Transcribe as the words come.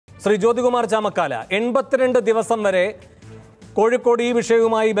ശ്രീ ജ്യോതികുമാർ ചാമക്കാല 82 ദിവസം വരെ കോഴിക്കോട് ഈ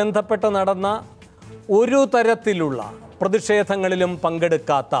വിഷയവുമായി ബന്ധപ്പെട്ട് നടന്ന ഒരു തരത്തിലുള്ള പ്രതിഷേധങ്ങളിലും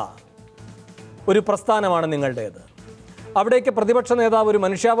പങ്കെടുക്കാത്ത ഒരു പ്രസ്ഥാനമാണ് നിങ്ങളുടേത്. അവിടേക്ക് പ്രതിപക്ഷ നേതാവ് ഒരു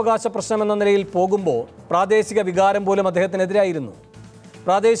മനുഷ്യാവകാശ പ്രശ്നമെന്ന നിലയിൽ പോകുമ്പോൾ പ്രാദേശിക വികാരം പോലും അദ്ദേഹത്തിനെതിരായിരുന്നു.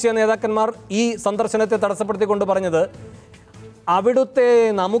 പ്രാദേശിക നേതാക്കന്മാർ ഈ സന്ദർശനത്തെ തടസ്സപ്പെടുത്തിക്കൊണ്ട് പറഞ്ഞത് അവിടുത്തെ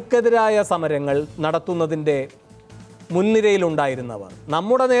നമുക്കെതിരായ സമരങ്ങൾ നടത്തുന്നതിൻ്റെ മുൻനിരയിലുണ്ടായിരുന്നവർ,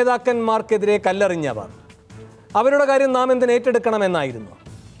 നമ്മുടെ നേതാക്കന്മാർക്കെതിരെ കല്ലെറിഞ്ഞവർ, അവരുടെ കാര്യം നാം എന്തിന് ഏറ്റെടുക്കണമെന്നായിരുന്നു.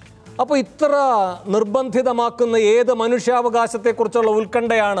 അപ്പോൾ ഇത്ര നിർബന്ധിതമാക്കുന്ന ഏത് മനുഷ്യാവകാശത്തെക്കുറിച്ചുള്ള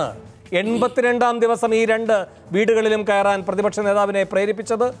ഉത്കണ്ഠയാണ് 82ാം ദിവസം ഈ 2 വീടുകളിലും കയറാൻ പ്രതിപക്ഷ നേതാവിനെ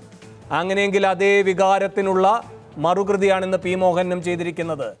പ്രേരിപ്പിച്ചത്? അങ്ങനെയെങ്കിൽ അതേ വികാരത്തിനുള്ള മറുകൃതിയാണിന്ന് പി മോഹനും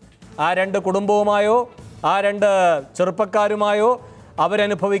ചെയ്തിരിക്കുന്നത്. ആ 2 കുടുംബവുമായോ ആ 2 ചെറുപ്പക്കാരുമായോ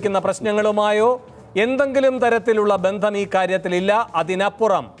അവരനുഭവിക്കുന്ന പ്രശ്നങ്ങളുമായോ എന്തെങ്കിലും തരത്തിലുള്ള ബന്ധം ഈ കാര്യത്തിലില്ല.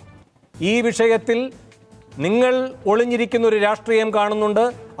 അതിനപ്പുറം ഈ വിഷയത്തിൽ നിങ്ങൾ ഒളിഞ്ഞിരിക്കുന്ന ഒരു രാഷ്ട്രീയം കാണുന്നുണ്ട്.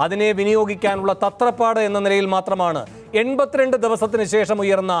 അതിനെ വിനിയോഗിക്കാനുള്ള തത്രപ്പാട് എന്ന നിലയിൽ മാത്രമാണ് 82 ദിവസത്തിന് ശേഷം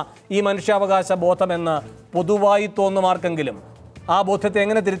ഉയർന്ന ഈ മനുഷ്യാവകാശ ബോധമെന്ന് പൊതുവായി തോന്നുമാർക്കെങ്കിലും ആ ബോധ്യത്തെ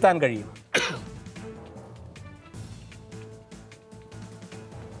എങ്ങനെ തിരുത്താൻ കഴിയും?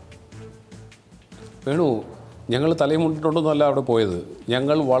 വേണു, ഞങ്ങൾ തലമുണ്ടിട്ടുണ്ടെന്നല്ല അവിടെ പോയത്.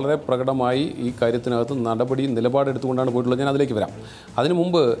 ഞങ്ങൾ വളരെ പ്രകടമായി ഈ കാര്യത്തിനകത്ത് നിലപാടെടുത്തുകൊണ്ടാണ് പോയിട്ടുള്ളത്. ഞാൻ അതിലേക്ക് വരാം. അതിനു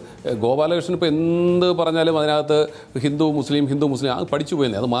മുമ്പ് ഗോപാലകൃഷ്ണൻ ഇപ്പോൾ എന്ത് പറഞ്ഞാലും അതിനകത്ത് ഹിന്ദു മുസ്ലിം അത് പഠിച്ചു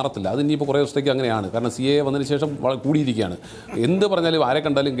പോയെന്നേ, അത് മാറത്തില്ല. അത് ഇനിയിപ്പോൾ കുറേ ദിവസത്തേക്ക് അങ്ങനെയാണ്. കാരണം CAA വന്നതിന് ശേഷം കൂടിയിരിക്കുകയാണ്. എന്ത് പറഞ്ഞാലും ആരെ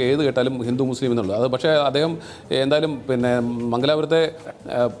കണ്ടാലും ഏത് കേട്ടാലും ഹിന്ദു മുസ്ലിം എന്നുള്ളത്. അത് പക്ഷേ അദ്ദേഹം എന്തായാലും മംഗലാപുരത്തെ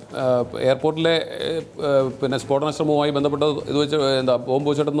എയർപോർട്ടിലെ സ്ഫോടന ശ്രമവുമായി ബന്ധപ്പെട്ട ഇത് വെച്ച് ബോംബ്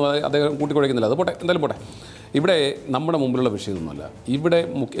വെച്ചിട്ടൊന്നും അദ്ദേഹം കൂട്ടിക്കുഴയ്ക്കുന്നില്ല. അത് എന്തായാലും പോട്ടെ. ഇവിടെ നമ്മുടെ മുമ്പിലുള്ള വിഷയമൊന്നുമല്ല. ഇവിടെ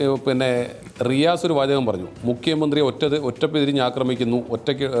റിയാസ് ഒരു വാചകം പറഞ്ഞു, മുഖ്യമന്ത്രിയെ ഒറ്റപ്പിരിഞ്ഞ് ആക്രമിക്കുന്നു,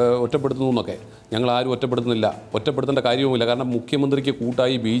 ഒറ്റപ്പെടുത്തുന്നു എന്നൊക്കെ. ഞങ്ങൾ ആരും ഒറ്റപ്പെടുത്തുന്നില്ല, ഒറ്റപ്പെടുത്തേണ്ട കാര്യവുമില്ല. കാരണം മുഖ്യമന്ത്രിക്ക്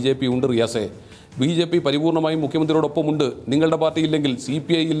കൂട്ടായി BJP ഉണ്ട്. റിയാസെ, BJP പരിപൂർണമായും മുഖ്യമന്ത്രിയോടൊപ്പമുണ്ട്. നിങ്ങളുടെ പാർട്ടി ഇല്ലെങ്കിൽ,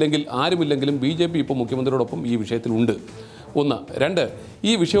 CPI ഇല്ലെങ്കിൽ, ആരുമില്ലെങ്കിലും BJP ഇപ്പോൾ മുഖ്യമന്ത്രിയോടൊപ്പം ഈ വിഷയത്തിലുണ്ട്. 1. 2,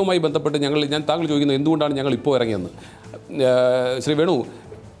 ഈ വിഷയവുമായി ബന്ധപ്പെട്ട് ഞാൻ താങ്കൾ ചോദിക്കുന്നത് എന്തുകൊണ്ടാണ് ഞങ്ങൾ ഇപ്പോൾ ഇറങ്ങിയെന്ന്. ശ്രീ വേണു,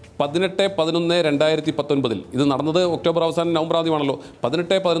 18/11/2019 ഇത് നടന്നത് ഒക്ടോബർ അവസാനം നവംബർ ആദ്യമാണല്ലോ.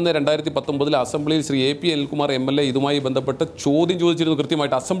 18/11/2019 അസംബ്ലിയിൽ ശ്രീ AP അനിൽകുമാർ MLA ഇതുമായി ബന്ധപ്പെട്ട് ചോദ്യം ചോദിച്ചിരുന്നു.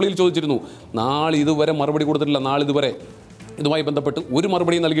 കൃത്യമായിട്ട് അസംബ്ലിയിൽ ചോദിച്ചിരുന്നു. നാളിതുവരെ മറുപടി കൊടുത്തിട്ടില്ല. നാളിതുവരെ ഇതുമായി ബന്ധപ്പെട്ട് ഒരു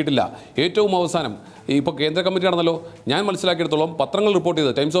മറുപടിയും നൽകിയിട്ടില്ല. ഏറ്റവും അവസാനം ഇപ്പോൾ കേന്ദ്ര കമ്മിറ്റി ആണെന്നല്ലോ. ഞാൻ മനസ്സിലാക്കിയെടുത്തോളം പത്രങ്ങൾ റിപ്പോർട്ട്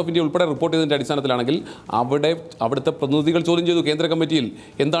ചെയ്ത്, ടൈംസ് ഓഫ് ഇന്ത്യ ഉൾപ്പെടെ റിപ്പോർട്ട് ചെയ്തതിൻ്റെ അടിസ്ഥാനത്തിലാണെങ്കിൽ അവിടുത്തെ പ്രതിനിധികൾ ചോദ്യം ചെയ്തു കേന്ദ്ര കമ്മിറ്റിയിൽ,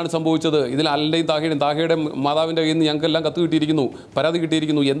 എന്താണ് സംഭവിച്ചത്, ഇതിൽ അല്ലയും താഹയുടെ മാതാവിൻ്റെ കയ്യിൽ നിന്ന് ഞങ്ങൾക്കെല്ലാം കത്ത് കിട്ടിയിരിക്കുന്നു, പരാതി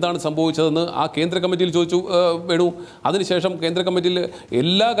കിട്ടിയിരിക്കുന്നു, എന്താണ് സംഭവിച്ചതെന്ന് ആ കേന്ദ്ര കമ്മിറ്റിയിൽ ചോദിച്ചു വേണു. അതിനുശേഷം കേന്ദ്ര കമ്മിറ്റിയിൽ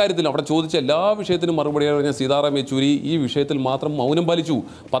എല്ലാ കാര്യത്തിലും അവിടെ ചോദിച്ച എല്ലാ വിഷയത്തിനും മറുപടി പറഞ്ഞ സീതാറാം യെച്ചൂരി ഈ വിഷയത്തിൽ മാത്രം മൗനം പാലിച്ചു.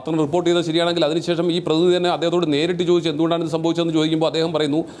 പത്രം റിപ്പോർട്ട് ചെയ്തത് ശരിയാണെങ്കിൽ അതിനുശേഷം ഈ പ്രതിനിധി തന്നെ അദ്ദേഹത്തോട് നേരിട്ട് ചോദിച്ചു എന്തുകൊണ്ടാണ് ഇത് സംഭവിച്ചതെന്ന് ചോദിക്കുമ്പോൾ അദ്ദേഹം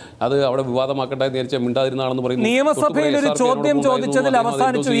പറയുന്നു അത് അവിടെ വിവാദമാക്കട്ടെ നേരിച്ച മിണ്ടാതിരുന്നാണെന്ന് പറയുന്നു. നിയമസഭയിൽ ഒരു ചോദ്യം ചോദിച്ചതിൽ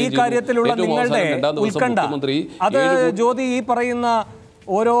അവസാനിച്ചു ഈ കാര്യത്തിലുള്ള നിങ്ങളുടെ ഉത്കണ്ഠ. അത് ജ്യോതി ഈ പറയുന്ന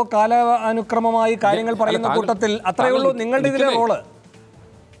ഓരോ കാലാനുക്രമമായി കാര്യങ്ങൾ പറയുന്ന കൂട്ടത്തിൽ അത്രയേ ഉള്ളൂ നിങ്ങളുടെ ഇതിലെ റോള്.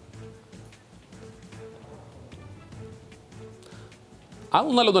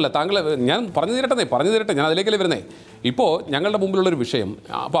 അതൊന്നല്ല താങ്കൾ ഞാൻ പറഞ്ഞു തരട്ടെ ഞാൻ അതിലേക്കല്ലേ വരുന്നേ. ഇപ്പോൾ ഞങ്ങളുടെ മുമ്പിലുള്ളൊരു വിഷയം,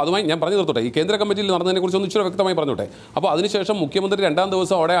 അപ്പോൾ അതുമായി ഞാൻ പറഞ്ഞു തീർത്തോട്ടെ. ഈ കേന്ദ്ര കമ്മിറ്റിയിൽ നടന്നതിനെക്കുറിച്ച് ഒന്ന് ഇച്ചിരി വ്യക്തമായി പറഞ്ഞോട്ടെ. അപ്പോൾ അതിനുശേഷം മുഖ്യമന്ത്രി 2ാം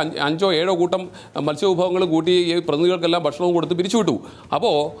ദിവസം അവിടെ 5 or 7 കൂട്ടം മത്സ്യവിഭവങ്ങളും കൂട്ടി ഈ പ്രതിനിധികൾക്കെല്ലാം ഭക്ഷണവും കൊടുത്ത് പിരിച്ചുവിട്ടു.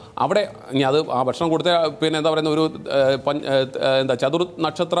 അപ്പോൾ അവിടെ അത് ആ ഭക്ഷണം കൊടുത്ത എന്താ പറയുന്ന ഒരു ചതുർ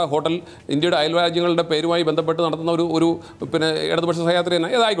നക്ഷത്ര ഹോട്ടൽ ഇന്ത്യയുടെ അയൽരാജ്യങ്ങളുടെ പേരുമായി ബന്ധപ്പെട്ട് നടത്തുന്ന ഒരു ഇടതുപക്ഷ സഹയാത്രി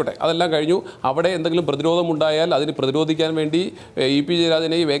തന്നെ ഏതായിക്കോട്ടെ, അതെല്ലാം കഴിഞ്ഞു. അവിടെ എന്തെങ്കിലും പ്രതിരോധം ഉണ്ടായാൽ അതിന് പ്രതിരോധിക്കാൻ വേണ്ടി EP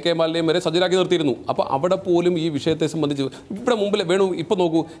ജയരാജനെയും VK മാലിനെയും വരെ സജ്ജരാക്കി നിർത്തിയിരുന്നു. അപ്പോൾ അവിടെ പോലും ഈ വിഷയത്തെ സംബന്ധിച്ച് ഇവിടെ മുമ്പിൽ വേണു ഇപ്പോൾ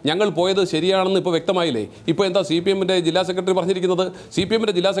നോക്കൂ, ഞങ്ങൾ പോയത് ശരിയാണെന്ന് ഇപ്പോൾ വ്യക്തമായില്ലേ. ഇപ്പോൾ എന്താ CPMന്റെ ജില്ലാ സെക്രട്ടറി പറഞ്ഞിരിക്കുന്നത്?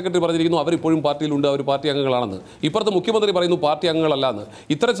 CPMന്റെ ജില്ലാ സെക്രട്ടറി പറഞ്ഞിരിക്കുന്നു അവരിപ്പോഴും പാർട്ടിയിലുണ്ട്, അവർ പാർട്ടി അംഗങ്ങളാണെന്ന്. ഇപ്പുറത്ത് മുഖ്യമന്ത്രി പറയുന്നു പാർട്ടി അംഗങ്ങളല്ലാന്ന്.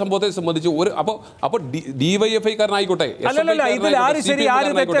 ഇത്തരം സംഭവത്തെ സംബന്ധിച്ച് അപ്പോൾ DYFI-കാരനായിക്കോട്ടെ,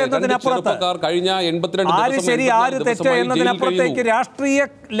 കഴിഞ്ഞ 82 രാഷ്ട്രീയ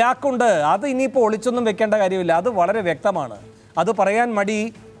ലാക്കുണ്ട്. അത് ഇനിയിപ്പോൾ ഒളിച്ചൊന്നും വെക്കേണ്ട കാര്യമില്ല. അത് വളരെ വ്യക്തമാണ്. അത് പറയാൻ മടി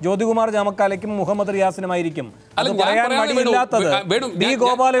ജ്യോതികുമാർ ചാമക്കാലയ്ക്കും മുഹമ്മദ് റിയാസിനുമായിരിക്കും.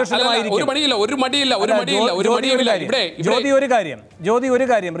 ജ്യോതി ഒരു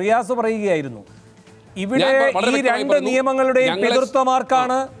കാര്യം റിയാസ് പറയുകയായിരുന്നു, ഇവിടെ ഈ 2 നിയമങ്ങളുടെയും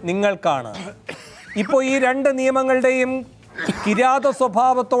പിതൃത്വമാർക്കാണ്, നിങ്ങൾക്കാണ്. ഇപ്പോൾ ഈ 2 നിയമങ്ങളുടെയും കിരാത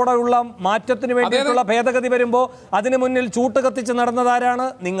സ്വഭാവത്തോടെയുള്ള മാറ്റത്തിന് വേണ്ടിയിട്ടുള്ള ഭേദഗതി വരുമ്പോൾ അതിനു മുന്നിൽ ചൂട്ടുകത്തിച്ച് നടന്നതാരാണ്?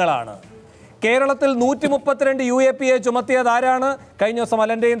 നിങ്ങളാണ്. കേരളത്തിൽ 132 UAPA ചുമത്തിയത് ആരാണ്? കഴിഞ്ഞ ദിവസം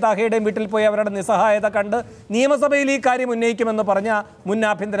അലന്റെയും താഹയുടെയും വീട്ടിൽ പോയി അവരുടെ നിസ്സഹായത കണ്ട് നിയമസഭയിൽ ഈ കാര്യം ഉന്നയിക്കുമെന്ന് പറഞ്ഞ മുൻ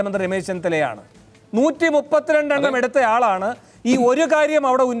ആഭ്യന്തരമന്ത്രി രമേശ് ചെന്നിത്തലയാണ്. 132 എണ്ണം എടുത്ത ആളാണ് ഈ ഒരു കാര്യം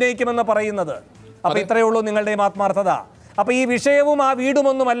അവിടെ ഉന്നയിക്കുമെന്ന് പറയുന്നത്. അപ്പൊ ഇത്രയേ ഉള്ളൂ നിങ്ങളുടെയും ആത്മാർത്ഥത. അപ്പൊ ഈ വിഷയവും ആ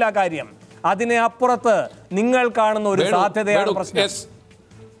വീടുമൊന്നുമല്ല കാര്യം, അതിനെ അപ്പുറത്ത് നിങ്ങൾ കാണുന്ന ഒരു സാധ്യതയാണ് പ്രശ്നം.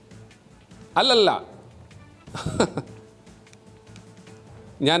 അല്ലല്ല,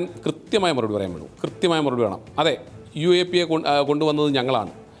 ഞാൻ കൃത്യമായ മറുപടി പറയാൻ വേണം, കൃത്യമായ മറുപടി വേണം. അതെ, UAPA കൊണ്ടുവന്നത്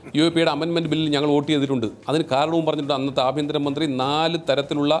ഞങ്ങളാണ്. UAPAയുടെ അമെൻമെൻറ്റ് ബില്ലിൽ ഞങ്ങൾ വോട്ട് ചെയ്തിട്ടുണ്ട്. അതിന് കാരണവും പറഞ്ഞിട്ടുണ്ട്. അന്നത്തെ ആഭ്യന്തരമന്ത്രി 4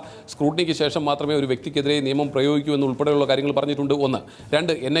 തരത്തിലുള്ള സ്ക്രൂട്ടിനിക്ക് ശേഷം മാത്രമേ ഒരു വ്യക്തിക്കെതിരെ നിയമം പ്രയോഗിക്കൂ എന്നുൾപ്പെടെയുള്ള കാര്യങ്ങൾ പറഞ്ഞിട്ടുണ്ട്. 1.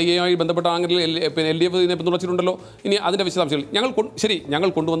 2, NIA-യുമായി ബന്ധപ്പെട്ട ആംഗിളിൽ LDF ഇതിനെ പിന്തുണച്ചിട്ടുണ്ടല്ലോ. ഇനി അതിൻ്റെ വിശദാംശങ്ങൾ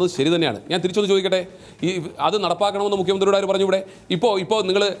ഞങ്ങൾ കൊണ്ടുവന്നത് ശരി തന്നെയാണ്. ഞാൻ തിരിച്ചൊന്ന് ചോദിക്കട്ടെ, അത് നടപ്പാക്കണമെന്ന് മുഖ്യമന്ത്രിയോട് ആര് പറഞ്ഞു? ഇവിടെ ഇപ്പോൾ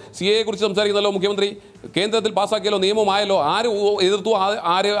നിങ്ങൾ CAA കുറിച്ച് സംസാരിക്കുന്നല്ലോ. മുഖ്യമന്ത്രി കേന്ദ്രത്തിൽ പാസ്സാക്കിയല്ലോ, നിയമമായല്ലോ. ആര് എതിർത്തു,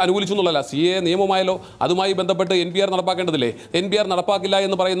 ആര് അനുകൂലിച്ചു എന്നുള്ളതല്ല. CAA നിയമമായല്ലോ, അതുമായി ബന്ധപ്പെട്ട് NPR നടപ്പാക്കേണ്ടതില്ലേ? NPR നടപ്പാക്കില്ല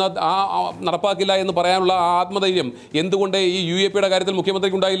എന്ന് പറയാനുള്ള ആത്മധൈര്യം എന്തുകൊണ്ട് ഈ UAPAയുടെ കാര്യത്തിൽ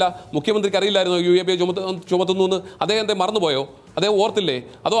മുഖ്യമന്ത്രിക്ക് ഉണ്ടായില്ല? മുഖ്യമന്ത്രിക്ക് അറിയില്ലായിരുന്നു UAPA ചുമത്തുന്നു എന്ന്? അദ്ദേഹത്തെ മറന്നുപോയോ? അദ്ദേഹം ഓർത്തില്ലേ?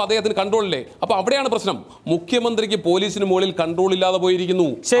 അതോ അദ്ദേഹത്തിന് കൺട്രോളില്ലേ? അപ്പൊ അവിടെയാണ് പ്രശ്നം. മുഖ്യമന്ത്രിക്ക് പോലീസിന് മുകളിൽ കൺട്രോൾ ഇല്ലാതെ പോയിരിക്കുന്നു.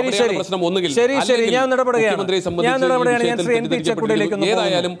 പ്രശ്നം ഒന്നുകിൽ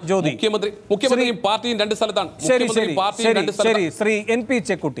ഏതായാലും മുഖ്യമന്ത്രിയും പാർട്ടിയും 2 സ്ഥലത്താണ്. ശ്രീ NP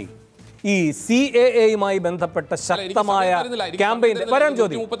ചെക്കുട്ടി, ഈ CAA-യുമായി ബന്ധപ്പെട്ട ശക്തമായ ക്യാമ്പയിൻ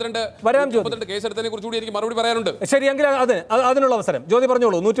കേസെടുത്തതിനെ കുറിച്ചുകൂടി എനിക്ക് മറുപടി പറയാനുണ്ട്. ശരി, എങ്കിൽ അതിനുള്ള അവസരം ജ്യോതി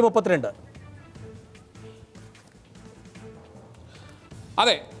പറഞ്ഞോളൂ. 132.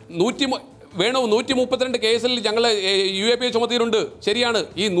 അതെ, 132 കേസിൽ ഞങ്ങൾ UAPA ചുമത്തിയിട്ടുണ്ട്. ശരിയാണ്.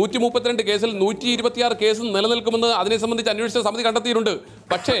 ഈ 132 കേസിൽ 126 കേസ് നിലനിൽക്കുമെന്ന് അതിനെ സംബന്ധിച്ച് അന്വേഷിച്ച സമിതി കണ്ടെത്തിയിട്ടുണ്ട്.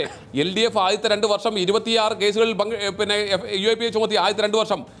 പക്ഷേ LDF ആദ്യത്തെ 2 വർഷം 26 കേസുകളിൽ UAPA ചുമത്തി. ആദ്യത്തെ 2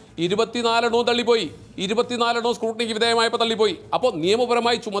 വർഷം 24 എണ്ണവും തള്ളിപ്പോയി. 24 എണ്ണവും സ്ക്രൂട്ടിനിക്ക് വിധേയമായപ്പോൾ തള്ളിപ്പോയി. അപ്പോൾ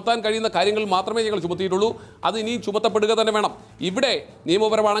നിയമപരമായി ചുമത്താൻ കഴിയുന്ന കാര്യങ്ങൾ മാത്രമേ ഞങ്ങൾ ചുമത്തിയിട്ടുള്ളൂ. അത് ഇനിയും ചുമത്തപ്പെടുക തന്നെ വേണം. ഇവിടെ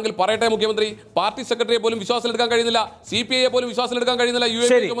നിയമപരമാണെങ്കിൽ പറയട്ടെ, മുഖ്യമന്ത്രി പാർട്ടി സെക്രട്ടറിയെ പോലും വിശ്വാസത്തിലെടുക്കാൻ കഴിയുന്നില്ല, CPI പോലും വിശ്വാസത്തിലെടുക്കാൻ കഴിയുന്നില്ല.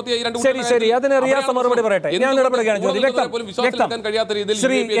 UAPA ചുമത്തിയ ഈ 2 മറുപടി പറയട്ടെ. വിശ്വാസത്തിലെടുക്കാൻ കഴിയാത്ത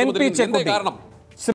രീതിയിൽ കാരണം